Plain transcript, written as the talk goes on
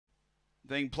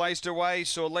being placed away.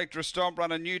 Saw Electra Stomp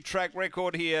run a new track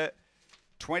record here.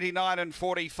 29 and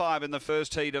 45 in the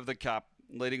first heat of the Cup,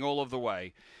 leading all of the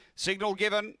way. Signal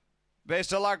given.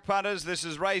 Best of luck, punters. This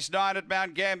is race 9 at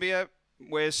Mount Gambier.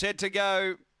 We're set to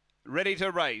go, ready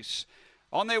to race.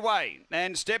 On their way,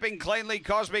 and stepping cleanly,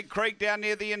 Cosmic Creek down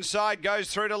near the inside, goes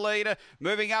through to lead.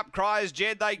 Moving up, Cryers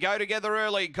Jed, they go together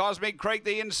early. Cosmic Creek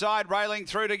the inside, railing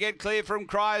through to get clear from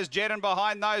Cryers Jed, and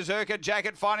behind those, Urquhart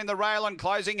Jacket finding the rail and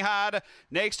closing hard.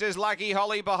 Next is Lucky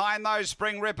Holly, behind those,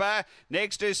 Spring Ripper.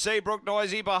 Next is Seabrook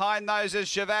Noisy, behind those is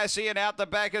Shavassi, and out the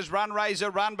back is Run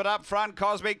Razor Run, but up front,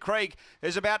 Cosmic Creek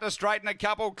is about to straighten a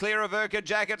couple, clear of Urquhart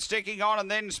Jacket, sticking on,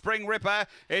 and then Spring Ripper.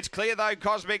 It's clear though,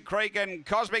 Cosmic Creek, and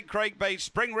Cosmic Creek beats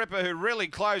Spring Ripper, who really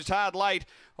closed hard late.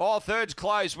 Oh, third's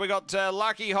close. We got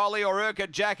Lucky Holly or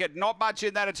Urquhart Jacket. Not much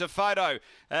in that. It's a photo.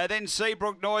 Then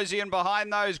Seabrook Noisy, and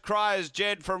behind those, Cryers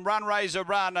Jed from Run Razor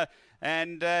Run.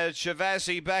 And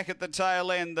Shavassi back at the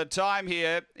tail end. The time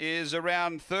here is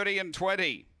around 30 and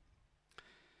 20.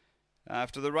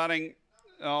 After the running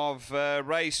of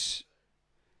race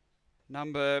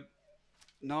number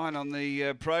 9 on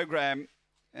the program.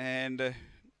 And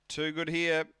too good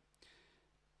here.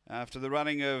 After the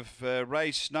running of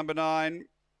race number 9,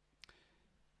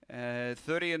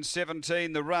 30 and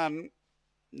 17 the run.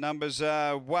 Numbers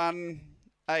are 1,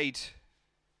 8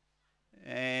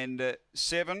 and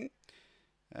 7.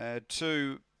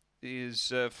 2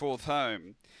 is fourth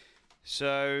home.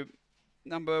 So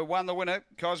number 1 the winner,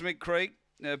 Cosmic Creek.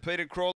 Peter Crawley.